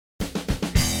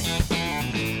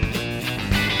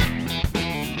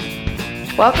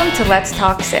Welcome to Let's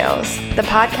Talk Sales, the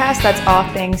podcast that's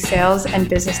all things sales and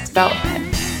business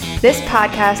development. This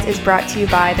podcast is brought to you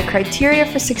by the Criteria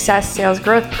for Success Sales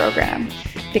Growth Program.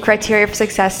 The Criteria for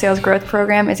Success Sales Growth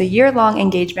Program is a year-long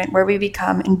engagement where we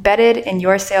become embedded in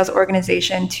your sales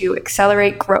organization to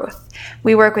accelerate growth.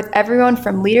 We work with everyone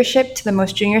from leadership to the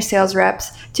most junior sales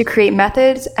reps to create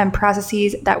methods and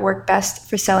processes that work best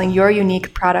for selling your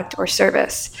unique product or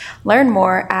service. Learn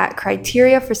more at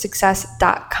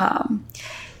criteriaforsuccess.com.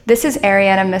 This is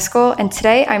Ariana Miskell, and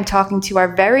today I'm talking to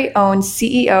our very own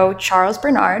CEO, Charles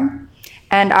Bernard,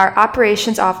 and our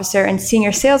operations officer and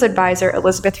senior sales advisor,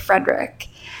 Elizabeth Frederick.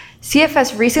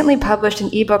 CFS recently published an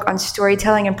ebook on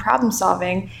storytelling and problem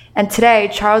solving, and today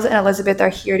Charles and Elizabeth are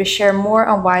here to share more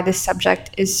on why this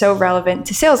subject is so relevant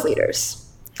to sales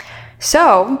leaders.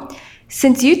 So,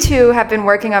 since you two have been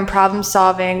working on problem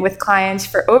solving with clients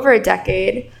for over a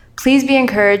decade, please be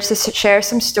encouraged to share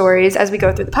some stories as we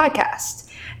go through the podcast.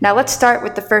 Now let's start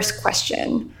with the first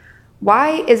question.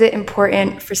 Why is it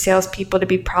important for salespeople to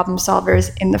be problem solvers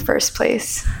in the first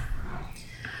place?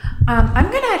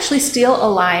 I'm going to actually steal a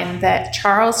line that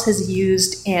Charles has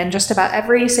used in just about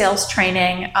every sales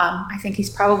training I think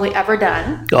he's probably ever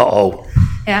done. Uh-oh.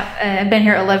 Yeah, I've been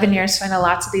here 11 years, so I know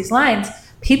lots of these lines.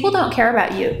 People don't care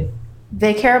about you.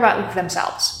 They care about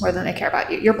themselves more than they care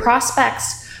about you. Your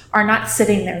prospects are not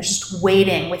sitting there just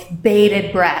waiting with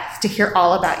bated breath to hear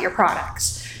all about your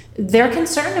products. They're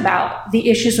concerned about the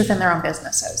issues within their own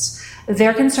businesses.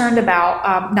 They're concerned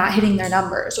about not hitting their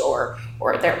numbers or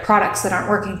their products that aren't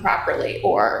working properly,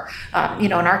 or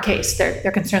in our case, they're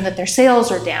concerned that their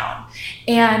sales are down.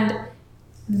 And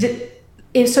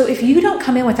so if you don't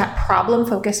come in with that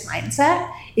problem-focused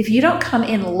mindset, if you don't come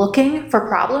in looking for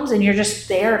problems and you're just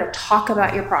there to talk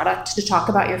about your product, to talk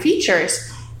about your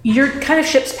features, you're kind of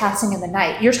ships passing in the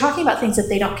night. You're talking about things that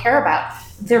they don't care about.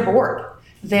 They're bored.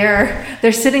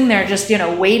 They're sitting there just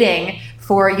waiting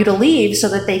for you to leave so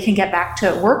that they can get back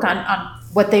to work on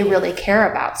what they really care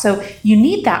about. So you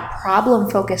need that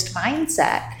problem-focused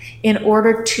mindset in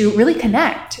order to really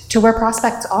connect to where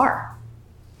prospects are.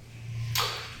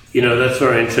 That's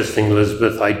very interesting,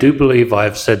 Elizabeth. I do believe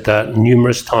I've said that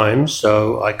numerous times,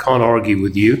 so I can't argue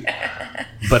with you.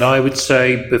 But I would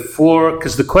say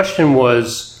because the question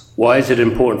was, why is it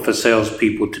important for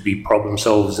salespeople to be problem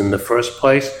solvers in the first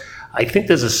place? I think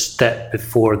there's a step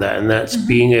before that, and that's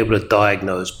being able to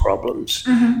diagnose problems.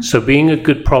 So being a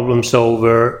good problem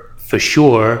solver, for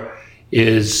sure,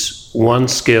 is one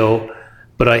skill.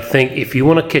 But I think if you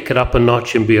want to kick it up a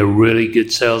notch and be a really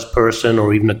good salesperson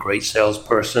or even a great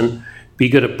salesperson, be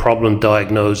good at problem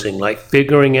diagnosing, like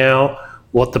figuring out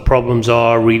what the problems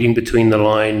are, reading between the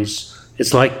lines.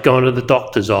 It's like going to the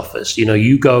doctor's office.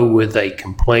 You go with a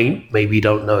complaint. Maybe you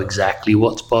don't know exactly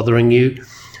what's bothering you,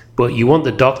 but you want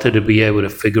the doctor to be able to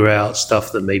figure out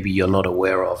stuff that maybe you're not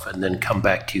aware of and then come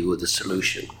back to you with a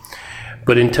solution.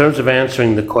 But in terms of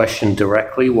answering the question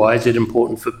directly, why is it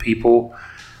important for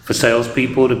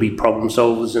salespeople to be problem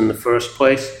solvers in the first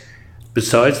place?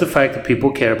 Besides the fact that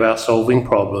people care about solving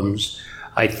problems,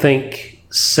 I think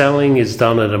selling is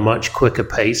done at a much quicker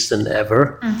pace than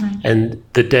ever. And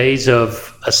the days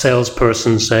of a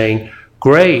salesperson saying,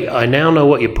 great, I now know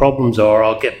what your problems are,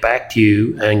 I'll get back to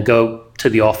you, and go to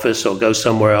the office or go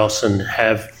somewhere else and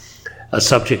have a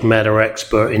subject matter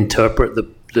expert interpret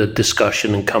the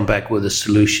discussion and come back with a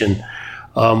solution.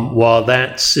 While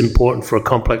that's important for a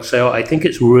complex sale, I think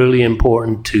it's really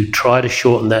important to try to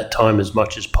shorten that time as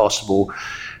much as possible,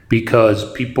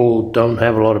 because people don't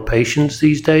have a lot of patience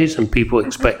these days and people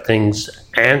expect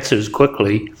answers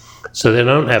quickly, so they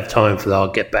don't have time for that.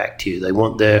 I'll get back to you. They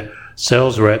want their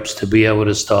sales reps to be able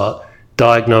to start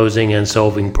diagnosing and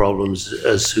solving problems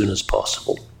as soon as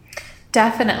possible.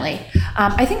 Definitely.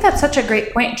 I think that's such a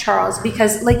great point, Charles,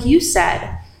 because like you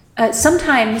said,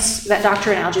 sometimes that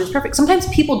doctor analogy was perfect. Sometimes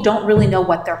people don't really know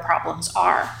what their problems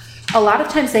are. A lot of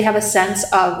times they have a sense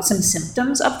of some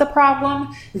symptoms of the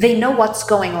problem. They know what's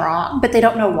going wrong, but they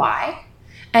don't know why.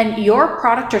 And your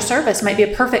product or service might be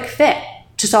a perfect fit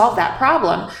to solve that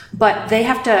problem, but they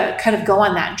have to kind of go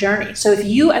on that journey. So if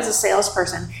you as a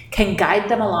salesperson can guide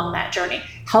them along that journey,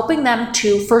 helping them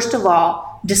to, first of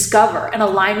all, discover and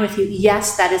align with you,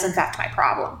 yes, that is in fact my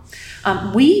problem.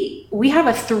 We have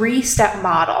a 3-step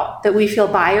model that we feel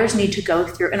buyers need to go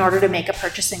through in order to make a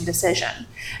purchasing decision.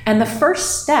 And the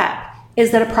first step is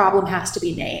that a problem has to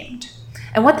be named.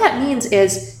 And what that means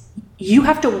is you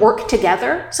have to work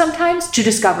together sometimes to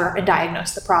discover and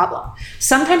diagnose the problem.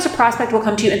 Sometimes a prospect will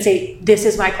come to you and say, this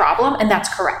is my problem, and that's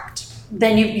correct.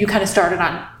 Then you kind of started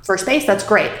on first base, that's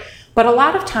great. But a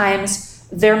lot of times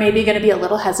they're maybe going to be a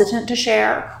little hesitant to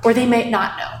share, or they may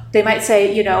not know. They might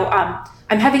say,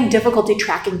 I'm having difficulty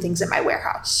tracking things in my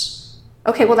warehouse.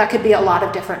 Okay, well, that could be a lot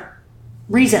of different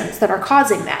reasons that are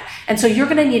causing that. And so you're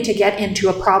going to need to get into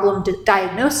a problem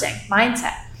diagnosing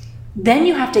mindset. Then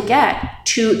you have to get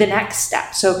to the next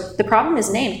step. So the problem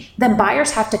is named. Then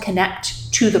buyers have to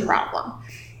connect to the problem,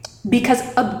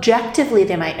 because objectively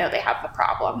they might know they have the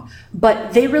problem,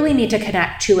 but they really need to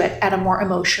connect to it at a more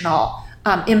emotional,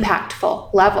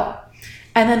 impactful level.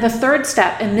 And then the third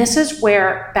step, and this is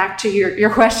where, back to your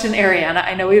question, Ariana,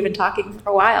 I know we've been talking for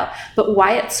a while, but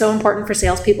why it's so important for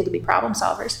salespeople to be problem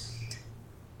solvers.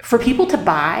 For people to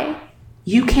buy,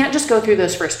 you can't just go through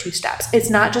those first two steps. It's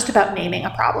not just about naming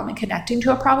a problem and connecting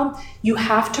to a problem. You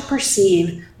have to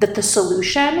perceive that the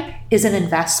solution is an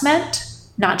investment,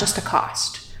 not just a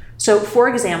cost. So for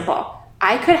example,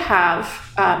 I could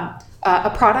have a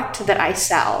product that I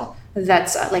sell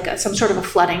that's some sort of a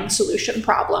flooding solution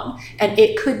problem. And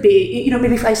it could be,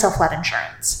 maybe if I sell flood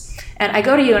insurance. And I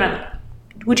go to you and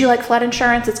would you like flood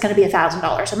insurance? It's going to be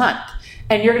 $1,000 a month.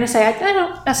 And you're going to say, I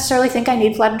don't necessarily think I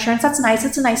need flood insurance. That's nice.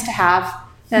 It's a nice to have.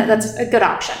 That's a good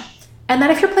option. And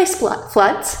then if your place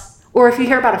floods, or if you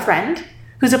hear about a friend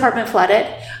whose apartment flooded,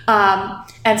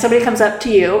 and somebody comes up to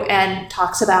you and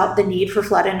talks about the need for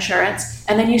flood insurance,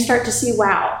 and then you start to see,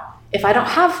 wow, if I don't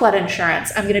have flood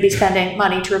insurance, I'm going to be spending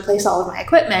money to replace all of my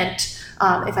equipment.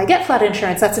 If I get flood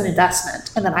insurance, that's an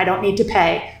investment, and then I don't need to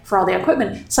pay for all the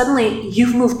equipment. Suddenly,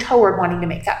 you've moved toward wanting to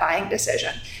make that buying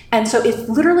decision. And so it's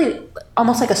literally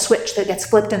almost like a switch that gets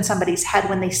flipped in somebody's head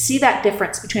when they see that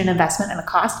difference between an investment and a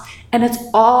cost, and it's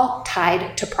all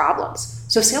tied to problems.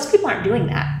 So salespeople aren't doing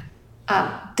that.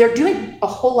 They're doing a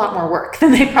whole lot more work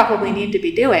than they probably need to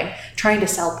be doing, trying to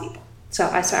sell people. So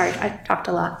I talked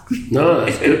a lot. No,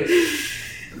 that's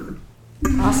good.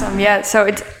 Awesome. Yeah. So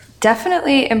it's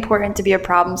definitely important to be a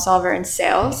problem solver in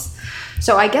sales.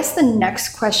 So I guess the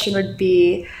next question would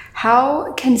be,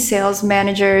 how can sales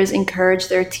managers encourage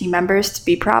their team members to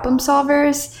be problem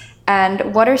solvers?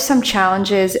 And what are some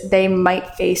challenges they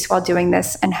might face while doing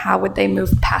this, and how would they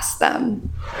move past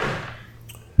them?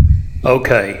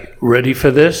 Okay, ready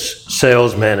for this?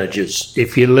 Sales managers,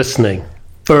 if you're listening,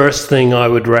 first thing I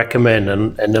would recommend,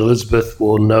 and Elizabeth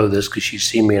will know this because she's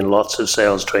seen me in lots of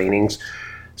sales trainings,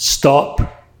 stop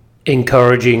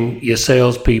encouraging your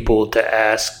salespeople to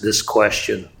ask this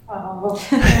question. Oh,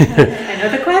 I know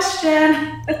the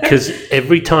question. Because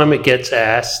every time it gets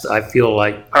asked, I feel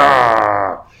like,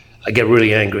 I get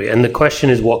really angry. And the question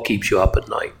is, what keeps you up at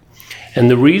night? And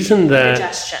the reason that...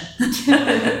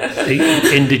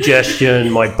 indigestion,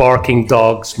 my barking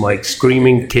dogs, my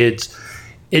screaming kids,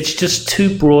 it's just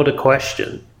too broad a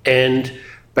question. And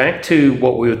back to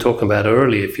what we were talking about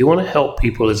earlier, if you want to help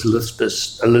people, as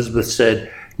Elizabeth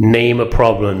said, name a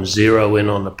problem, zero in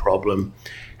on the problem.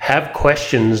 Have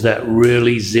questions that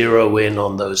really zero in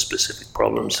on those specific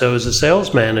problems. So as a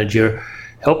sales manager,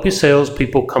 help your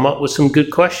salespeople come up with some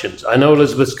good questions. I know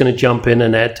Elizabeth's going to jump in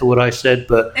and add to what I said,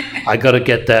 but I got to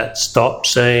get that stop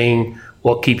saying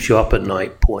what keeps you up at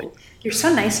night point. You're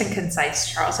so nice and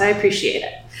concise, Charles. I appreciate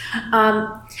it.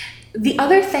 The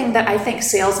other thing that I think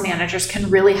sales managers can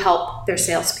really help their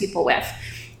salespeople with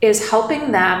is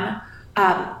helping them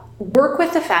work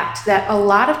with the fact that a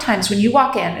lot of times when you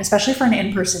walk in, especially for an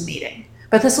in-person meeting,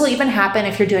 but this will even happen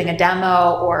if you're doing a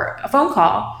demo or a phone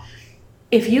call,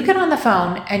 if you get on the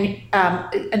phone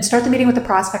and start the meeting with the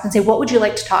prospect and say, what would you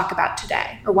like to talk about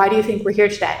today? Or why do you think we're here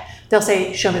today? They'll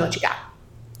say, show me what you got,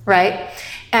 right?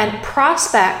 And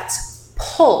prospects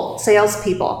pull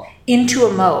salespeople into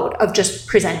a mode of just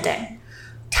presenting.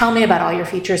 Tell me about all your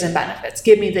features and benefits.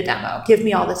 Give me the demo. Give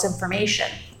me all this information.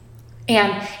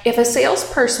 And if a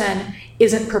salesperson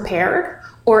isn't prepared,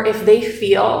 or if they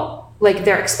feel like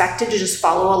they're expected to just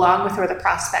follow along with where the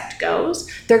prospect goes,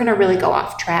 they're going to really go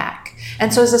off track.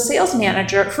 And so as a sales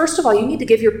manager, first of all, you need to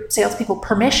give your salespeople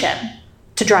permission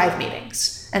to drive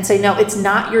meetings and say, no, it's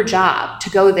not your job to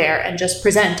go there and just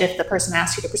present if the person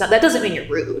asks you to present. That doesn't mean you're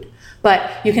rude,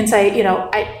 but you can say,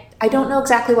 I don't know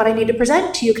exactly what I need to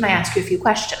present to you. Can I ask you a few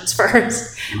questions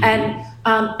first?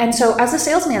 And so as a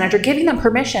sales manager, giving them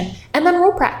permission and then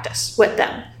role practice with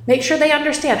them. Make sure they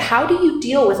understand, how do you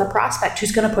deal with a prospect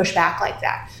who's going to push back like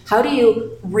that? How do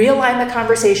you realign the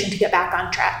conversation to get back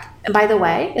on track? And by the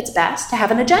way, it's best to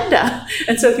have an agenda.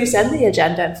 And so if you send the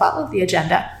agenda and follow the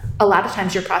agenda, a lot of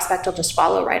times your prospect will just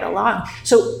follow right along.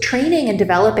 So training and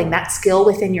developing that skill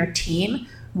within your team,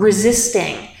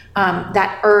 resisting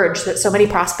that urge that so many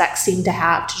prospects seem to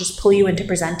have to just pull you into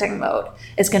presenting mode,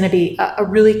 is going to be a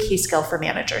really key skill for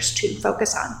managers to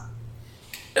focus on.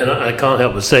 And I can't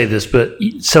help but say this, but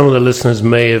some of the listeners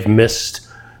may have missed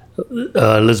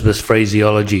Elizabeth's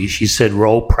phraseology. She said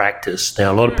role practice.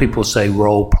 Now, a lot of people say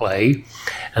role play,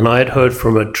 And I had heard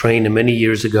from a trainer many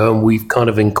years ago, and we've kind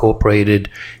of incorporated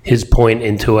his point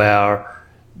into our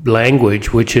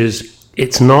language, which is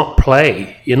it's not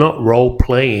play. You're not role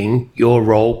playing your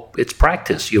role. It's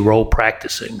practice. You're role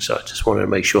practicing. So I just wanted to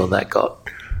make sure that got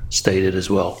stated as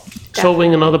well. Definitely.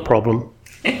 Solving another problem.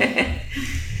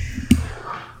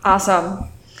 Awesome.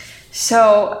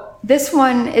 So this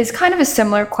one is kind of a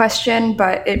similar question,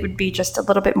 but it would be just a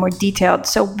little bit more detailed.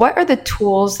 So what are the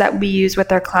tools that we use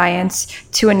with our clients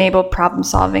to enable problem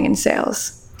solving in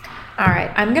sales? All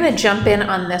right, I'm going to jump in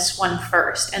on this one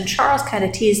first. And Charles kind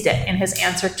of teased it in his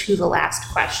answer to the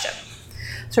last question.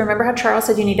 So remember how Charles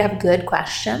said you need to have good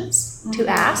questions to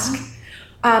ask?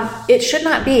 It should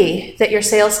not be that your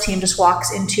sales team just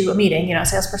walks into a meeting, a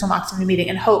salesperson walks into a meeting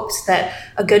and hopes that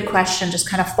a good question just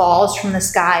kind of falls from the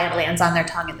sky and lands on their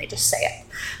tongue and they just say it.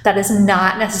 That is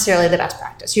not necessarily the best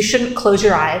practice. You shouldn't close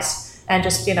your eyes and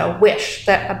just, wish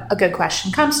that a good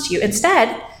question comes to you.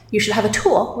 Instead, you should have a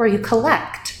tool where you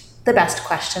collect the best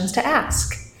questions to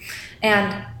ask.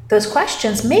 And those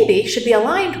questions maybe should be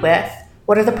aligned with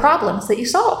what are the problems that you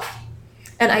solve.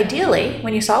 And ideally,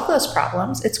 when you solve those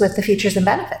problems, it's with the features and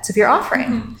benefits of your offering.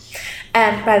 Mm-hmm.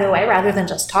 And by the way, rather than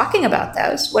just talking about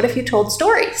those, what if you told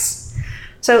stories?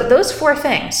 So those 4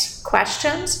 things,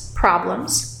 questions,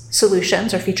 problems,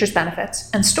 solutions or features,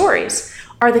 benefits, and stories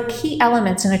are the key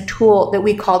elements in a tool that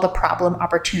we call the problem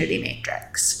opportunity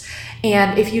matrix.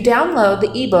 And if you download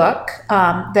the ebook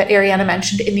that Ariana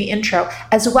mentioned in the intro,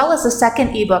 as well as the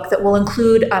second ebook that we'll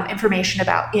include information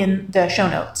about in the show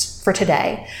notes for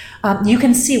today, you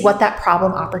can see what that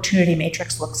problem opportunity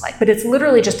matrix looks like. But it's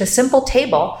literally just a simple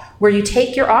table where you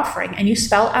take your offering and you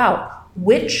spell out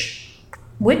what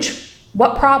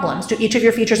problems do each of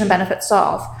your features and benefits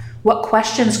solve, what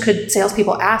questions could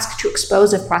salespeople ask to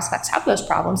expose if prospects have those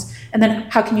problems, and then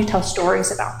how can you tell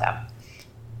stories about them.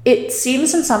 It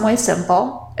seems in some ways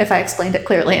simple, if I explained it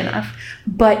clearly enough,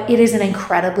 but it is an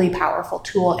incredibly powerful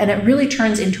tool, and it really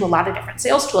turns into a lot of different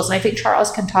sales tools. And I think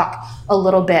Charles can talk a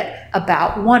little bit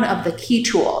about one of the key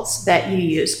tools that you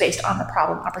use based on the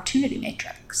problem opportunity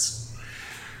matrix.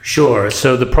 Sure.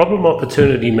 So the problem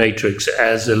opportunity matrix,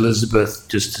 as Elizabeth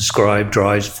just described,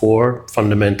 drives 4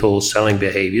 fundamental selling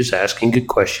behaviors: asking good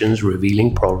questions,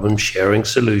 revealing problems, sharing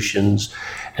solutions,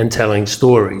 and telling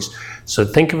stories. So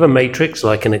think of a matrix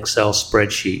like an Excel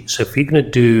spreadsheet. So if you're going to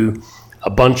do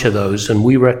a bunch of those, and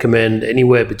we recommend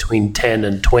anywhere between 10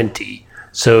 and 20,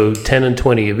 so 10 and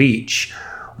 20 of each,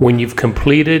 when you've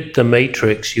completed the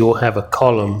matrix, you'll have a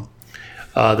column,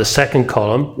 the second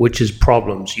column, which is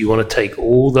problems. You want to take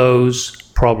all those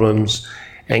problems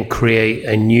and create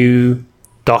a new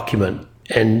document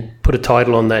and put a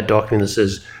title on that document that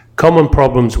says common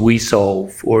problems we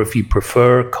solve, or if you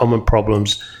prefer, common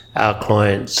problems our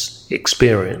clients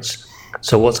experience.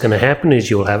 So what's going to happen is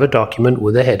you'll have a document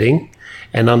with a heading,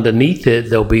 and underneath it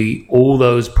there'll be all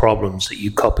those problems that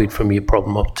you copied from your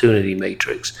problem opportunity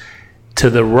matrix. To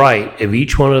the right of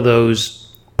each one of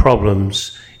those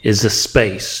problems is a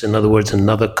space, in other words,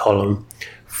 another column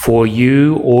for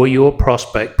you or your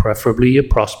prospect, preferably your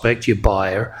prospect, your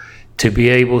buyer, to be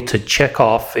able to check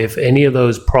off if any of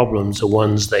those problems are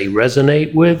ones they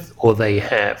resonate with or they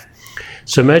have.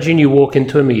 So imagine you walk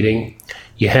into a meeting,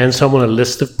 you hand someone a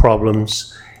list of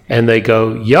problems, and they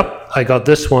go, yep, I got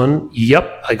this one.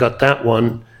 Yep, I got that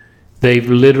one. They've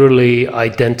literally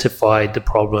identified the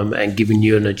problem and given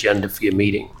you an agenda for your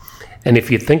meeting. And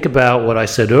if you think about what I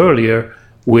said earlier,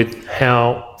 with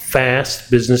how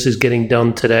fast business is getting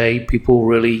done today, people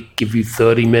really give you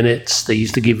 30 minutes. They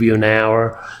used to give you an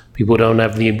hour. People don't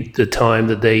have the time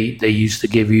that they used to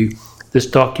give you. This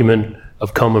document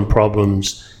of common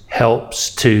problems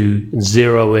helps to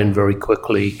zero in very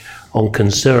quickly on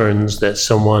concerns that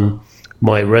someone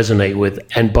might resonate with.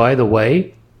 And by the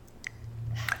way,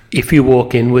 if you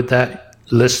walk in with that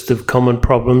list of common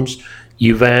problems,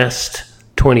 you've asked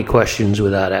 20 questions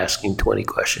without asking 20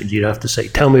 questions. You don't have to say,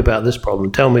 tell me about this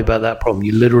problem, tell me about that problem.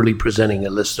 You're literally presenting a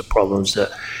list of problems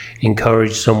that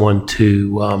encourage someone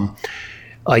to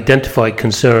identify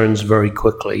concerns very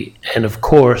quickly. And of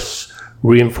course,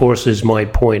 reinforces my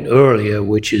point earlier,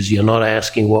 which is you're not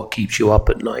asking what keeps you up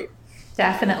at night.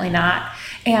 Definitely not.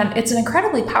 And it's an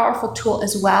incredibly powerful tool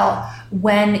as well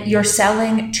when you're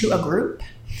selling to a group.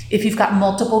 If you've got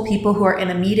multiple people who are in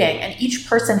a meeting and each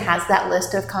person has that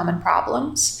list of common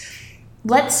problems,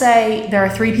 let's say there are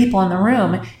 3 people in the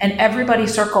room and everybody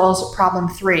circles problem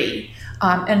 3,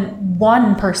 and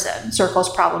one person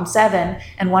circles problem 7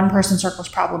 and one person circles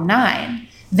problem 9.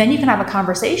 then you can have a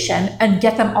conversation and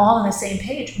get them all on the same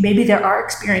page. Maybe they are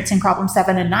experiencing problem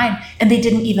 7 and 9 and they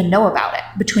didn't even know about it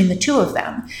between the two of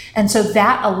them. And so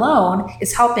that alone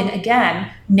is helping,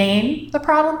 again, name the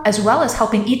problem as well as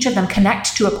helping each of them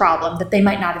connect to a problem that they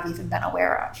might not have even been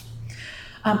aware of.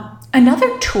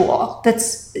 Another tool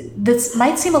that's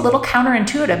might seem a little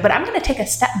counterintuitive, but I'm going to take a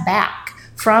step back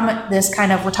from this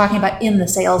kind of, we're talking about in the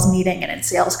sales meeting and in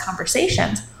sales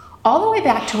conversations, all the way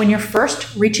back to when you're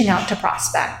first reaching out to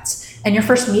prospects and you're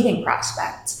first meeting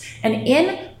prospects. And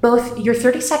in both your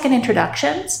 30-second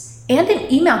introductions and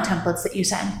in email templates that you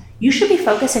send, you should be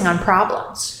focusing on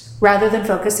problems rather than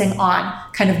focusing on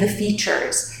kind of the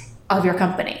features of your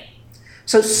company.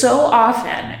 So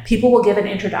often people will give an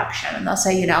introduction and they'll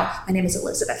say, my name is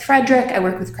Elizabeth Frederick. I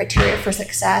work with Criteria for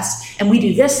Success, and we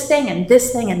do this thing and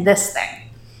this thing and this thing.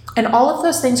 And all of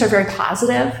those things are very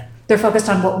positive. They're focused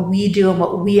on what we do and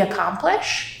what we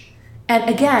accomplish. And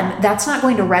again, that's not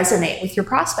going to resonate with your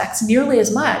prospects nearly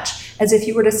as much as if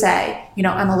you were to say,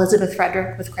 I'm Elizabeth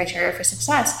Frederick with Criteria for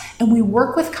Success, and we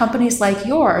work with companies like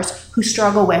yours who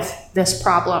struggle with this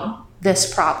problem,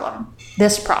 this problem,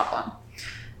 this problem.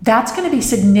 That's going to be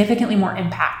significantly more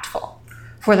impactful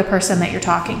for the person that you're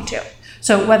talking to.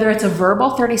 So whether it's a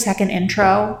verbal 30-second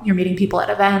intro, you're meeting people at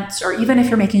events, or even if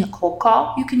you're making a cold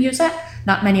call, you can use it.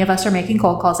 Not many of us are making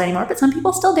cold calls anymore, but some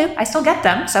people still do. I still get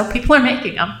them, so people are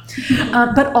making them.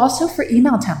 But also for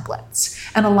email templates.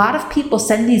 And a lot of people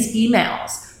send these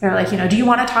emails. They're like, do you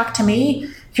want to talk to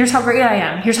me? Here's how great I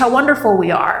am. Here's how wonderful we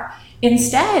are.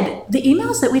 Instead, the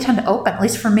emails that we tend to open, at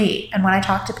least for me, and when I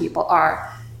talk to people are,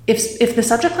 if the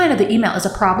subject line of the email is a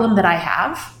problem that I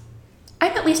have,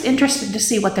 I'm at least interested to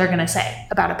see what they're going to say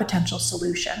about a potential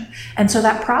solution. And so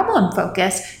that problem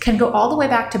focus can go all the way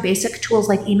back to basic tools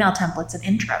like email templates and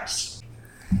intros.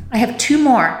 I have 2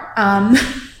 more.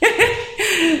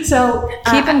 So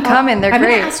keep them coming. They're I'm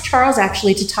great. I'm going to ask Charles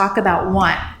actually to talk about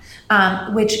one,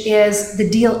 which is the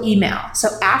deal email. So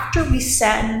after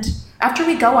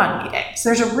we go on meetings,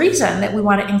 there's a reason that we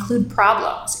want to include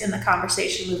problems in the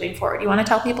conversation moving forward. You want to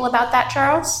tell people about that,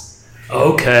 Charles?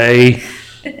 Okay.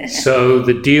 So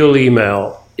the deal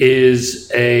email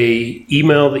is a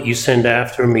email that you send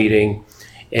after a meeting,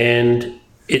 and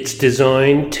it's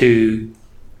designed to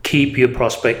keep your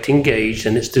prospect engaged,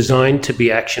 and it's designed to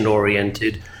be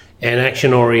action-oriented. And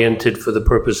action-oriented, for the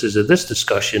purposes of this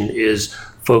discussion, is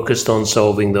focused on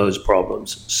solving those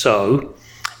problems. So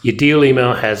your deal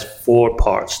email has 4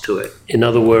 parts to it. In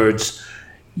other words,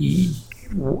 the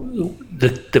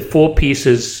 4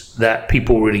 pieces that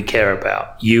people really care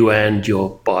about, you and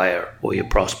your buyer or your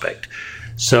prospect.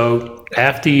 So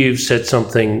after you've said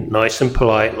something nice and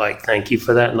polite, like thank you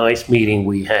for that nice meeting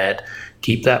we had,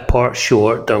 keep that part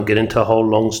short, don't get into a whole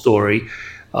long story.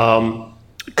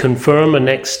 Confirm a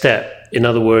next step. In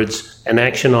other words, an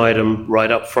action item right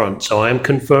up front. So I'm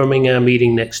confirming our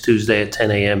meeting next Tuesday at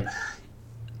 10 a.m.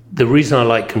 The reason I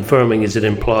like confirming is it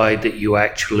implied that you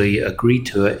actually agreed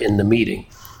to it in the meeting.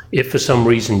 If for some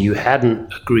reason you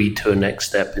hadn't agreed to a next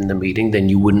step in the meeting, then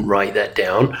you wouldn't write that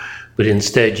down, but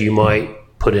instead you might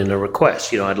put in a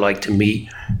request. I'd like to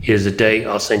meet, here's a date,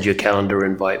 I'll send you a calendar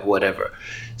invite, whatever.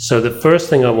 So the first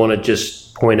thing I want to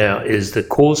just point out is the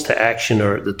calls to action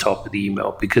are at the top of the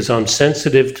email, because I'm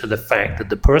sensitive to the fact that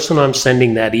the person I'm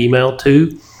sending that email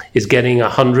to is getting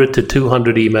 100 to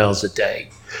 200 emails a day.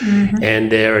 Mm-hmm.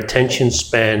 And their attention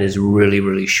span is really,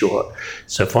 really short.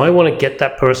 So if I want to get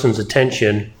that person's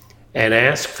attention and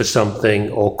ask for something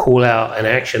or call out an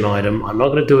action item, I'm not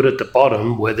going to do it at the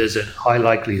bottom where there's a high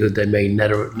likelihood they may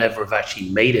never have actually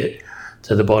made it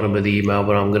to the bottom of the email,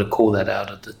 but I'm going to call that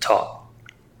out at the top.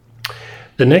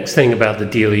 The next thing about the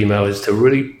deal email is to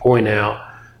really point out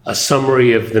a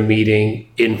summary of the meeting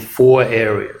in 4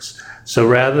 areas. So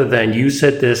rather than you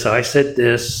said this, I said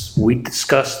this, we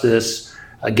discussed this,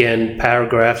 again,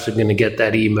 paragraphs are going to get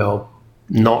that email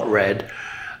not read.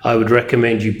 I would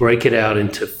recommend you break it out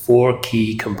into 4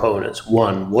 key components.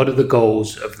 1, what are the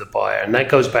goals of the buyer? And that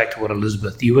goes back to what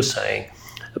Elizabeth, you were saying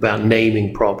about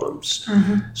naming problems.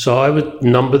 Mm-hmm. So I would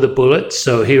number the bullets.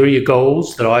 So here are your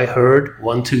goals that I heard,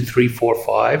 1, 2, 3, 4,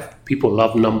 5. People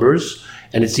love numbers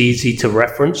and it's easy to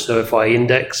reference. So if I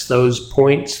index those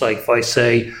points, like if I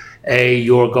say, A,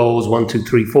 your goals 1, 2,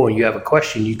 3, 4, and you have a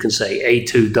question, you can say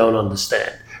A2, don't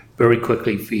understand, very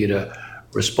quickly for you to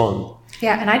respond.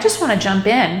 Yeah, and I just want to jump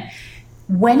in.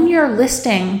 When you're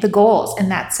listing the goals in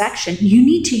that section, you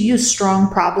need to use strong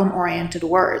problem-oriented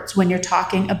words when you're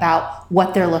talking about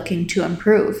what they're looking to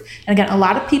improve. And again, a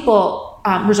lot of people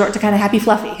resort to kind of happy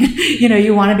fluffy.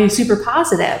 You want to be super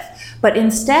positive, but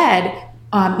instead,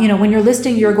 when you're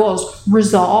listing your goals,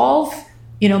 resolve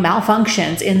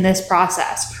malfunctions in this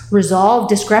process, resolve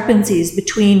discrepancies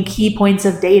between key points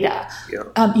of data.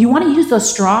 Yeah. You want to use those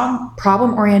strong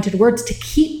problem-oriented words to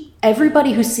keep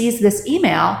everybody who sees this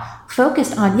email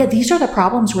focused on, these are the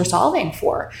problems we're solving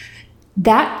for.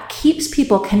 That keeps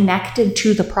people connected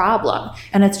to the problem.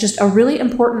 And it's just a really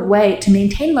important way to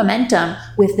maintain momentum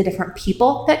with the different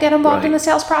people that get involved in the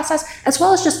sales process, as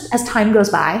well as just as time goes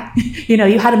by.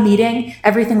 You had a meeting,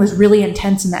 everything was really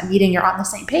intense in that meeting, you're on the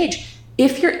same page.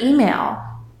 If your email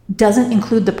doesn't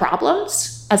include the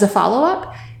problems as a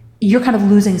follow-up, you're kind of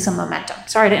losing some momentum.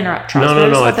 Sorry to interrupt, Charles.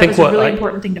 No. I think that was a really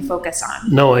important thing to focus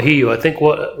on. No, I hear you. I think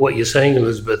what you're saying,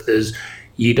 Elizabeth, is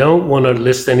you don't want to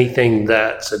list anything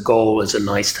that's a goal as a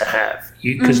nice to have.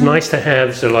 Because nice to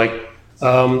haves are like,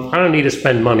 I don't need to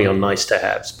spend money on nice to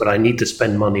haves, but I need to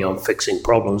spend money on fixing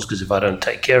problems, because if I don't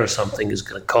take care of something, it's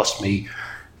going to cost me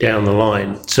down the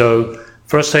line. So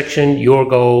first section, your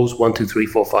goals, 1, 2, 3,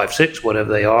 4, 5, 6,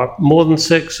 whatever they are. More than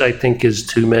 6, I think, is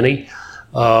too many.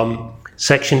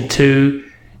 Section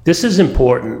 2, this is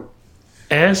important.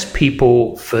 Ask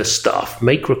people for stuff,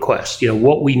 make requests,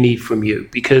 what we need from you.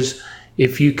 Because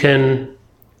if you can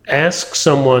ask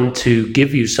someone to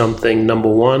give you something, number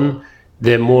one,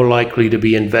 they're more likely to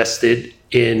be invested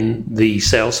in the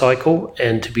sales cycle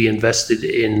and to be invested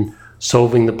in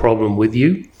solving the problem with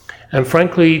you. And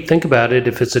frankly, think about it,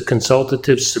 if it's a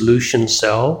consultative solution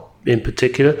sell in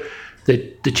particular,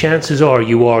 the chances are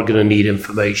you are going to need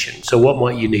information. So what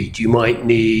might you need? You might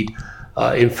need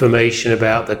information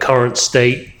about the current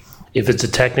state. If it's a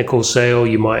technical sale,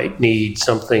 you might need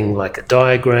something like a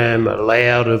diagram, a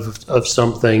layout of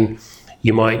something.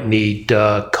 You might need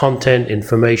content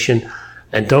information.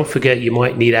 And don't forget, you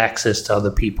might need access to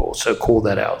other people. So call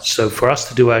that out. So for us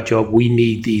to do our job, we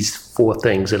need these 4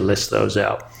 things and list those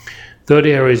out. Third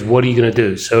area is, what are you going to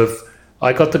do? So if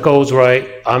I got the goals right,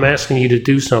 I'm asking you to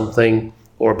do something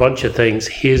or a bunch of things,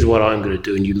 here's what I'm going to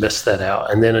do. And you list that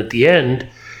out. And then at the end,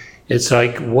 it's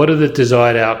like, what are the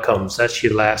desired outcomes? That's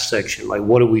your last section. Like,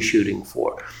 what are we shooting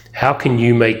for? How can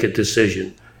you make a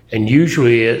decision? And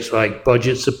usually it's like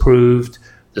budgets approved,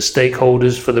 the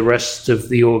stakeholders for the rest of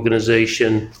the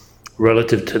organization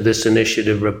relative to this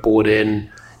initiative report in,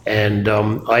 and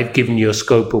I've given you a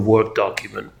scope of work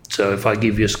document. So if I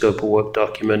give you a scope of work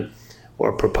document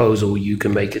or a proposal, you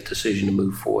can make a decision to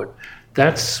move forward.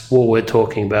 That's what we're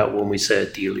talking about when we say a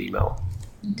deal email.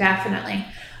 Definitely.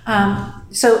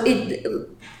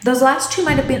 Those last 2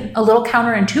 might have been a little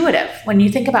counterintuitive. When you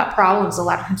think about problems, a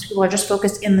lot of times people are just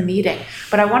focused in the meeting.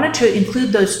 But I wanted to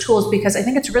include those tools because I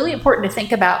think it's really important to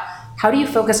think about, how do you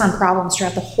focus on problems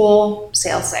throughout the whole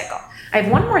sales cycle? I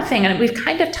have one more thing, and we've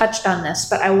kind of touched on this,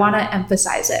 but I want to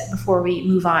emphasize it before we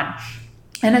move on.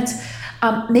 And it's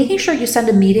making sure you send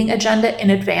a meeting agenda in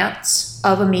advance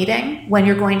of a meeting when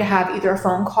you're going to have either a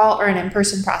phone call or an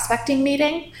in-person prospecting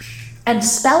meeting. And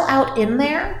spell out in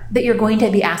there that you're going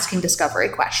to be asking discovery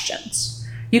questions.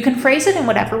 You can phrase it in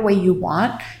whatever way you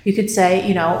want. You could say,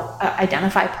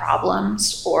 identify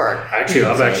problems, or... Actually,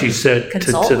 I've actually said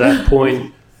to that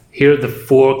point, here are the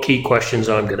 4 key questions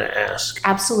I'm going to ask.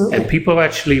 Absolutely. And people have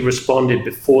actually responded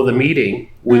before the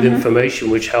meeting with information,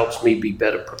 which helps me be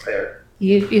better prepared.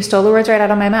 You stole the words right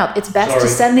out of my mouth. It's best to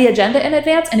send the agenda in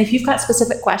advance. And if you've got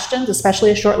specific questions,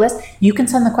 especially a short list, you can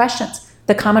send the questions.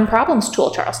 The common problems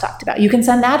tool Charles talked about, you can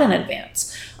send that in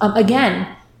advance. Again,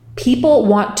 people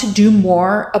want to do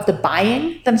more of the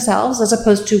buying themselves as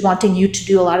opposed to wanting you to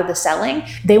do a lot of the selling.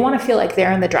 They want to feel like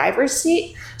they're in the driver's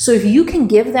seat. So if you can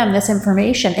give them this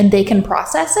information and they can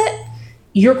process it,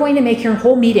 you're going to make your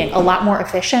whole meeting a lot more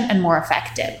efficient and more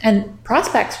effective. And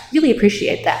prospects really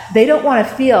appreciate that. They don't want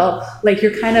to feel like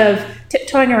you're kind of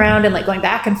tiptoeing around and like going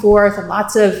back and forth and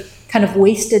lots of kind of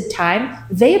wasted time.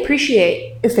 They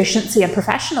appreciate efficiency and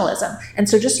professionalism. And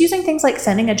so just using things like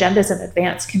sending agendas in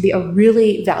advance can be a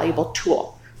really valuable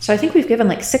tool. So I think we've given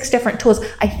like 6 different tools.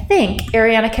 I think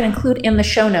Ariana can include in the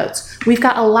show notes. We've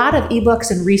got a lot of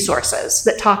ebooks and resources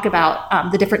that talk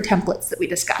about the different templates that we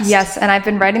discussed. Yes, and I've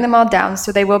been writing them all down,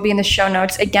 so they will be in the show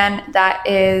notes. Again, that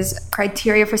is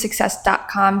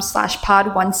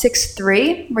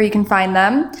criteriaforsuccess.com/pod163, where you can find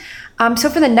them.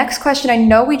 So for the next question, I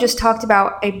know we just talked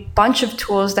about a bunch of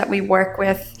tools that we work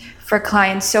with for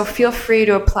clients, so feel free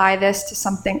to apply this to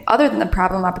something other than the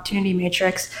problem opportunity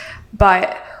matrix.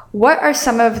 But what are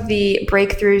some of the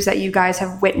breakthroughs that you guys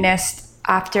have witnessed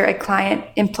after a client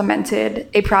implemented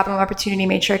a problem opportunity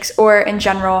matrix, or in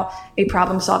general, a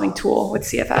problem-solving tool with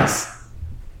CFS?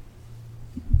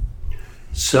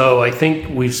 So I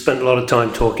think we've spent a lot of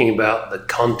time talking about the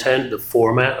content, the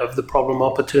format of the problem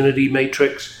opportunity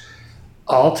matrix.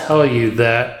 I'll tell you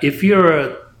that if you're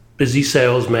a busy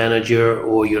sales manager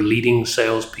or you're leading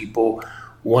salespeople,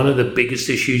 one of the biggest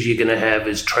issues you're going to have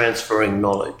is transferring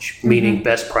knowledge, meaning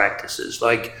best practices.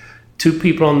 Like 2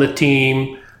 people on the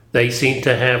team, they seem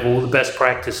to have all the best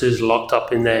practices locked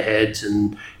up in their heads.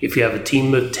 And if you have a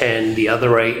team of 10, the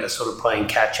other 8 are sort of playing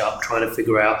catch up, trying to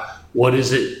figure out what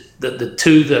is it that the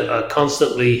 2 that are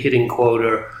constantly hitting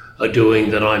quota are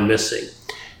doing that I'm missing.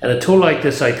 And a tool like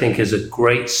this, I think, is a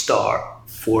great start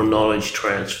for knowledge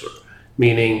transfer,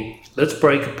 meaning let's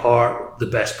break apart the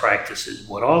best practices.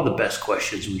 What are the best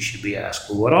questions we should be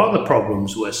asking? What are the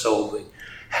problems we're solving?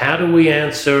 How do we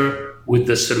answer with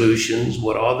the solutions?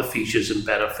 What are the features and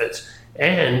benefits?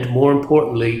 And more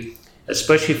importantly,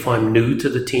 especially if I'm new to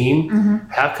the team,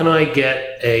 how can I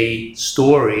get a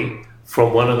story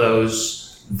from one of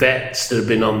those vets that have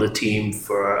been on the team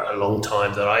for a long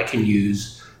time that I can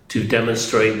use to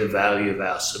demonstrate the value of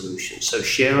our solution? So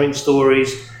sharing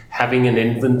stories, having an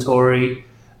inventory,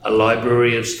 a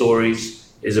library of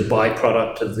stories is a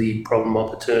byproduct of the problem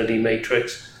opportunity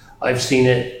matrix. I've seen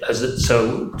it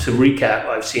so to recap,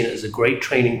 I've seen it as a great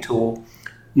training tool,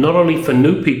 not only for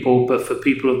new people, but for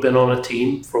people who've been on a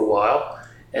team for a while.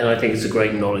 And I think it's a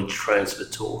great knowledge transfer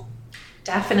tool.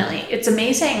 Definitely. It's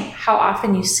amazing how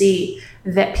often you see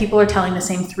that people are telling the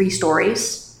same 3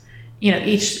 stories.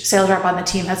 Each sales rep on the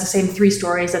team has the same 3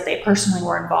 stories that they personally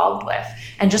were involved with.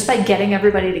 And just by getting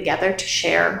everybody together to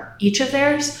share each of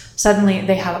theirs, suddenly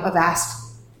they have a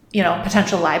vast,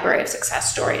 potential library of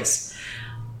success stories.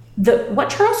 What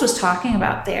Charles was talking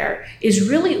about there is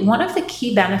really one of the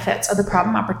key benefits of the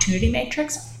problem opportunity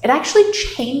matrix. It actually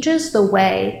changes the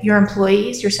way your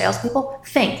employees, your salespeople,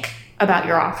 think about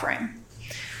your offering.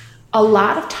 A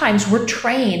lot of times we're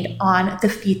trained on the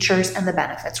features and the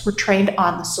benefits. We're trained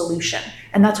on the solution.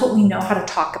 And that's what we know how to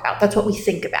talk about. That's what we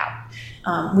think about.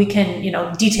 We can,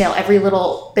 detail every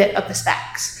little bit of the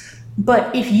specs.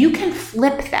 But if you can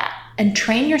flip that and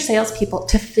train your salespeople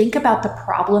to think about the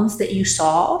problems that you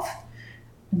solve,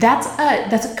 that's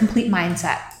a complete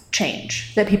mindset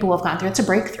change that people have gone through. It's a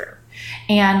breakthrough.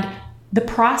 And the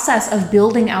process of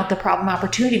building out the problem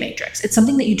opportunity matrix, it's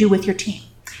something that you do with your team.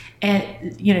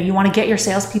 And you want to get your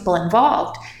salespeople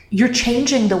involved. You're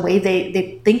changing the way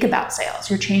they think about sales.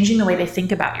 You're changing the way they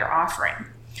think about your offering.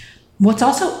 What's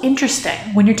also interesting,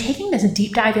 when you're taking this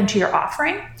deep dive into your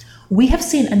offering, we have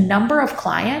seen a number of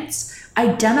clients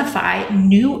identify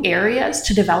new areas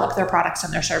to develop their products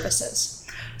and their services.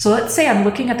 So let's say I'm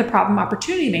looking at the problem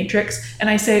opportunity matrix and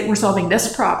I say we're solving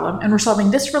this problem and we're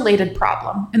solving this related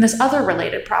problem and this other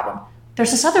related problem.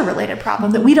 There's this other related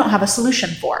problem that we don't have a solution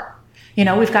for.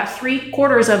 We've got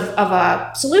 3/4 of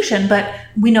a solution, but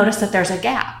we notice that there's a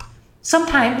gap.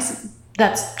 Sometimes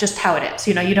that's just how it is.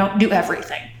 You don't do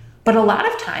everything. But a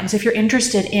lot of times, if you're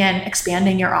interested in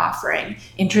expanding your offering,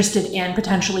 interested in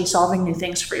potentially solving new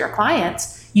things for your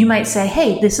clients, you might say,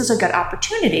 hey, this is a good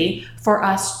opportunity for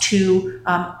us to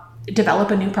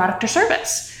develop a new product or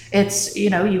service. It's,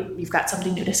 you've got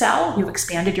something new to sell, you've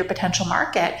expanded your potential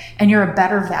market, and you're a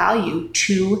better value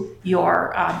to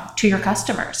your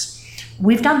customers.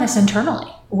 We've done this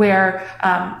internally where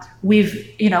we've,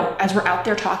 as we're out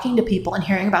there talking to people and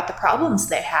hearing about the problems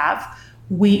they have,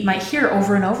 we might hear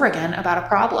over and over again about a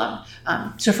problem.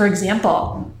 So for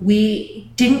example, we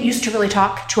didn't used to really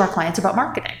talk to our clients about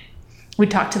marketing.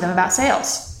 We'd talk to them about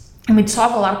sales, and we'd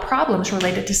solve a lot of problems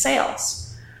related to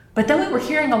sales. But then we were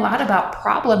hearing a lot about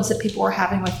problems that people were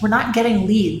having with, we're not getting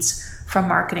leads from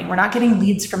marketing. We're not getting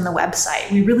leads from the website.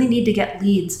 We really need to get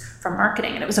leads from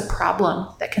marketing. And it was a problem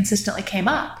that consistently came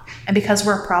up. And because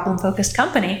we're a problem-focused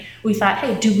company, we thought,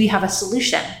 hey, do we have a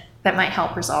solution that might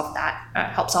help solve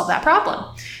that problem?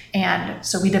 And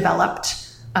so we developed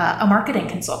a marketing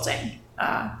consulting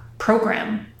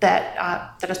program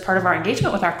that is part of our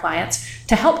engagement with our clients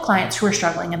to help clients who are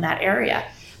struggling in that area.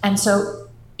 And so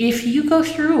if you go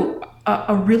through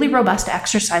a really robust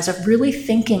exercise of really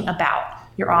thinking about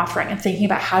your offering and thinking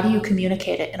about how do you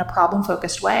communicate it in a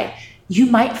problem-focused way, you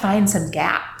might find some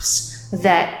gaps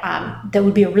that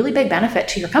would be a really big benefit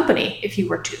to your company if you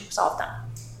were to solve them.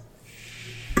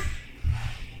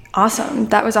 Awesome.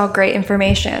 That was all great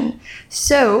information.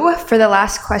 So for the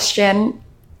last question,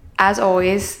 as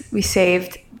always, we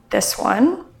saved this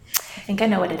one. I think I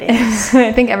know what it is.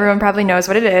 I think everyone probably knows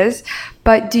what it is.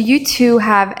 But do you two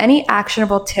have any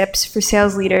actionable tips for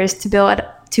sales leaders to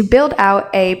build out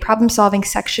a problem-solving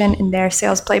section in their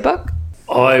sales playbook?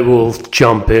 I will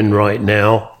jump in right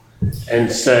now and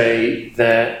say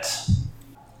that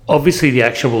obviously the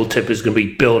actionable tip is going to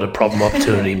be build a problem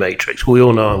opportunity matrix. We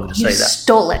all know I'm going to say that. You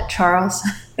stole it, Charles.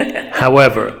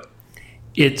 However,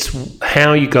 it's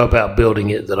how you go about building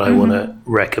it that I want to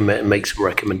recommend and make some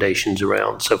recommendations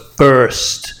around. So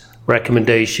first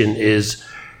recommendation is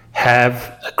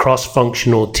have a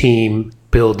cross-functional team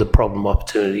build the problem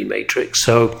opportunity matrix.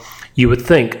 So you would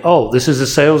think, oh, this is a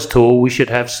sales tool, we should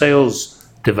have sales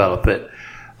develop it.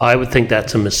 I would think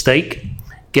that's a mistake.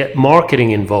 Get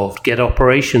marketing involved, get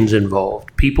operations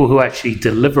involved. People who actually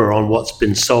deliver on what's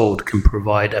been sold can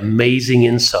provide amazing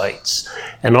insights.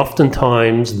 And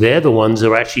oftentimes they're the ones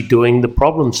who are actually doing the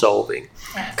problem solving.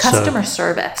 Customer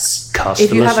service. Customer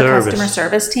If you have service. a customer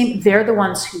service team, they're the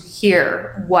ones who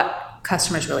hear what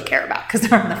customers really care about because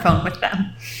they're on the phone with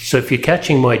them. So if you're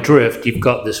catching my drift, you've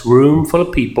got this room full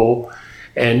of people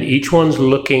and each one's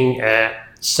looking at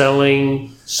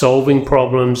selling, solving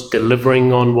problems,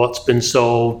 delivering on what's been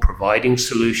sold, providing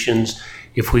solutions.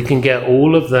 If we can get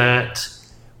all of that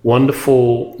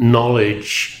wonderful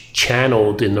knowledge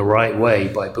channeled in the right way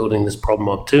by building this problem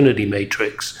opportunity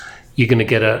matrix, you're going to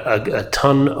get a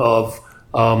ton of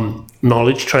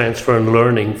knowledge transfer and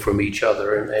learning from each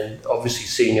other, and obviously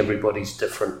seeing everybody's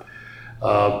different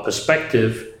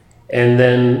perspective. And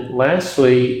then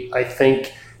lastly, I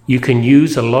think you can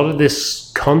use a lot of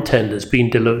this content that's been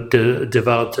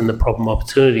developed in the problem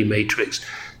opportunity matrix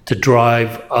to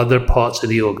drive other parts of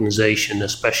the organization,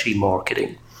 especially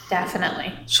marketing.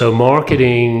 Definitely. So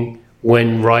marketing,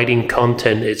 when writing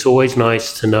content, it's always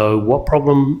nice to know what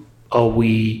problem are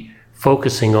we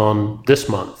focusing on this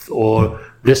month or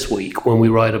this week when we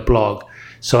write a blog.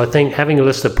 So I think having a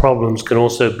list of problems can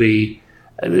also be,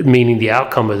 meaning the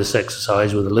outcome of this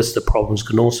exercise with a list of problems,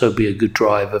 can also be a good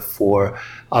driver for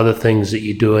other things that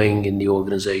you're doing in the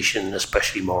organization,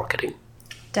 especially marketing.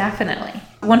 Definitely.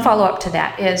 One follow-up to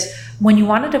that is when you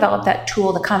want to develop that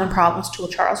tool, the common problems tool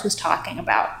Charles was talking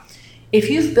about, if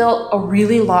you've built a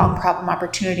really long problem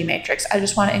opportunity matrix, I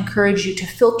just want to encourage you to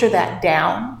filter that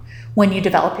down when you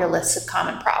develop your lists of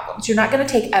common problems. You're not going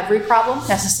to take every problem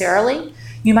necessarily.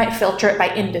 You might filter it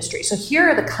by industry. So here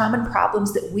are the common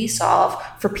problems that we solve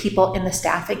for people in the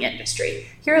staffing industry.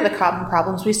 Here are the common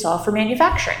problems we solve for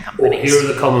manufacturing companies. Or here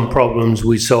are the common problems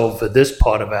we solve for this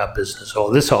part of our business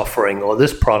or this offering or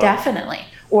this product. Definitely.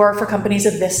 Or for companies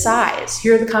of this size.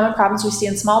 Here are the common problems we see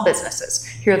in small businesses.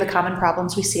 Here are the common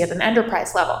problems we see at an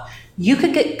enterprise level. You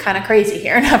could get kind of crazy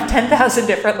here and have 10,000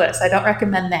 different lists. I don't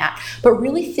recommend that. But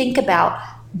really think about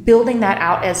building that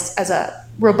out as a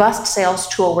robust sales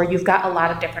tool where you've got a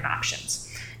lot of different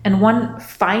options. And one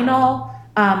final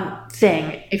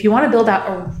thing, if you want to build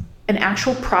out an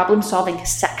actual problem-solving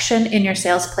section in your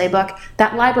sales playbook,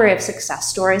 that library of success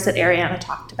stories that Ariana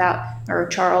talked about, or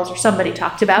Charles or somebody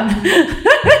talked about,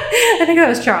 I think that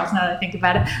was Charles now that I think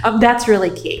about it, that's really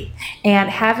key. And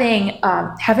having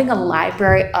a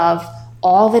library of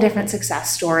all the different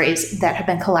success stories that have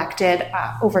been collected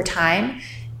over time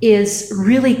is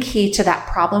really key to that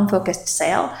problem-focused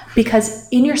sale, because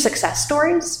in your success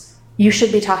stories, you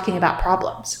should be talking about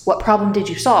problems. What problem did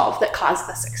you solve that caused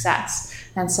the success?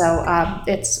 And so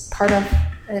it's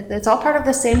all part of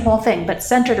the same whole thing, but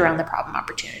centered around the problem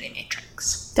opportunity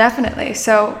matrix. Definitely.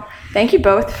 So thank you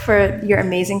both for your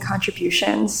amazing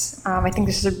contributions. I think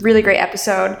this is a really great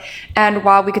episode. And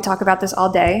while we could talk about this all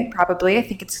day, probably, I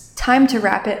think it's time to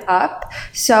wrap it up.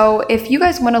 So if you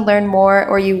guys want to learn more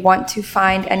or you want to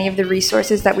find any of the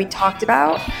resources that we talked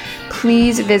about,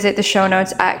 please visit the show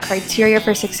notes at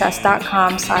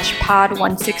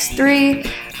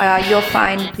criteriaforsuccess.com/pod163. You'll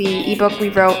find the ebook we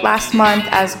wrote last month,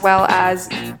 as well as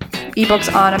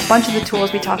ebooks on a bunch of the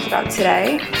tools we talked about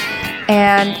today.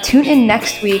 And tune in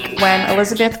next week when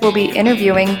Elizabeth will be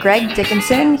interviewing Greg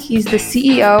Dickinson. He's the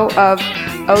CEO of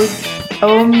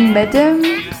Omidim.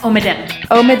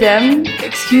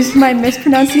 Excuse my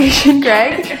mispronunciation,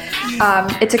 Greg.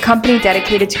 It's a company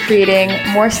dedicated to creating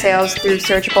more sales through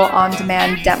searchable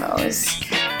on-demand demos.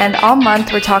 And all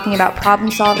month, we're talking about problem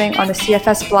solving on the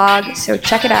CFS blog, so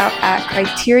check it out at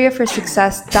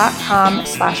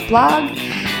criteriaforsuccess.com/blog.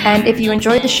 And if you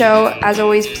enjoyed the show, as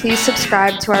always, please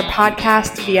subscribe to our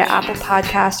podcast via Apple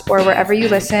Podcasts or wherever you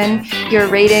listen. Your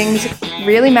ratings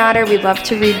really matter. We'd love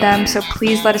to read them, so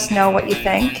please let us know what you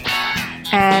think.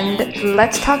 And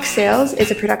Let's Talk Sales is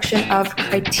a production of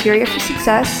Criteria for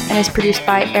Success and is produced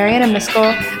by Ariana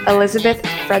Miskell, Elizabeth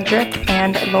Frederick,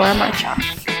 and Laura Marchoff.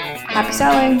 Happy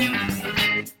selling!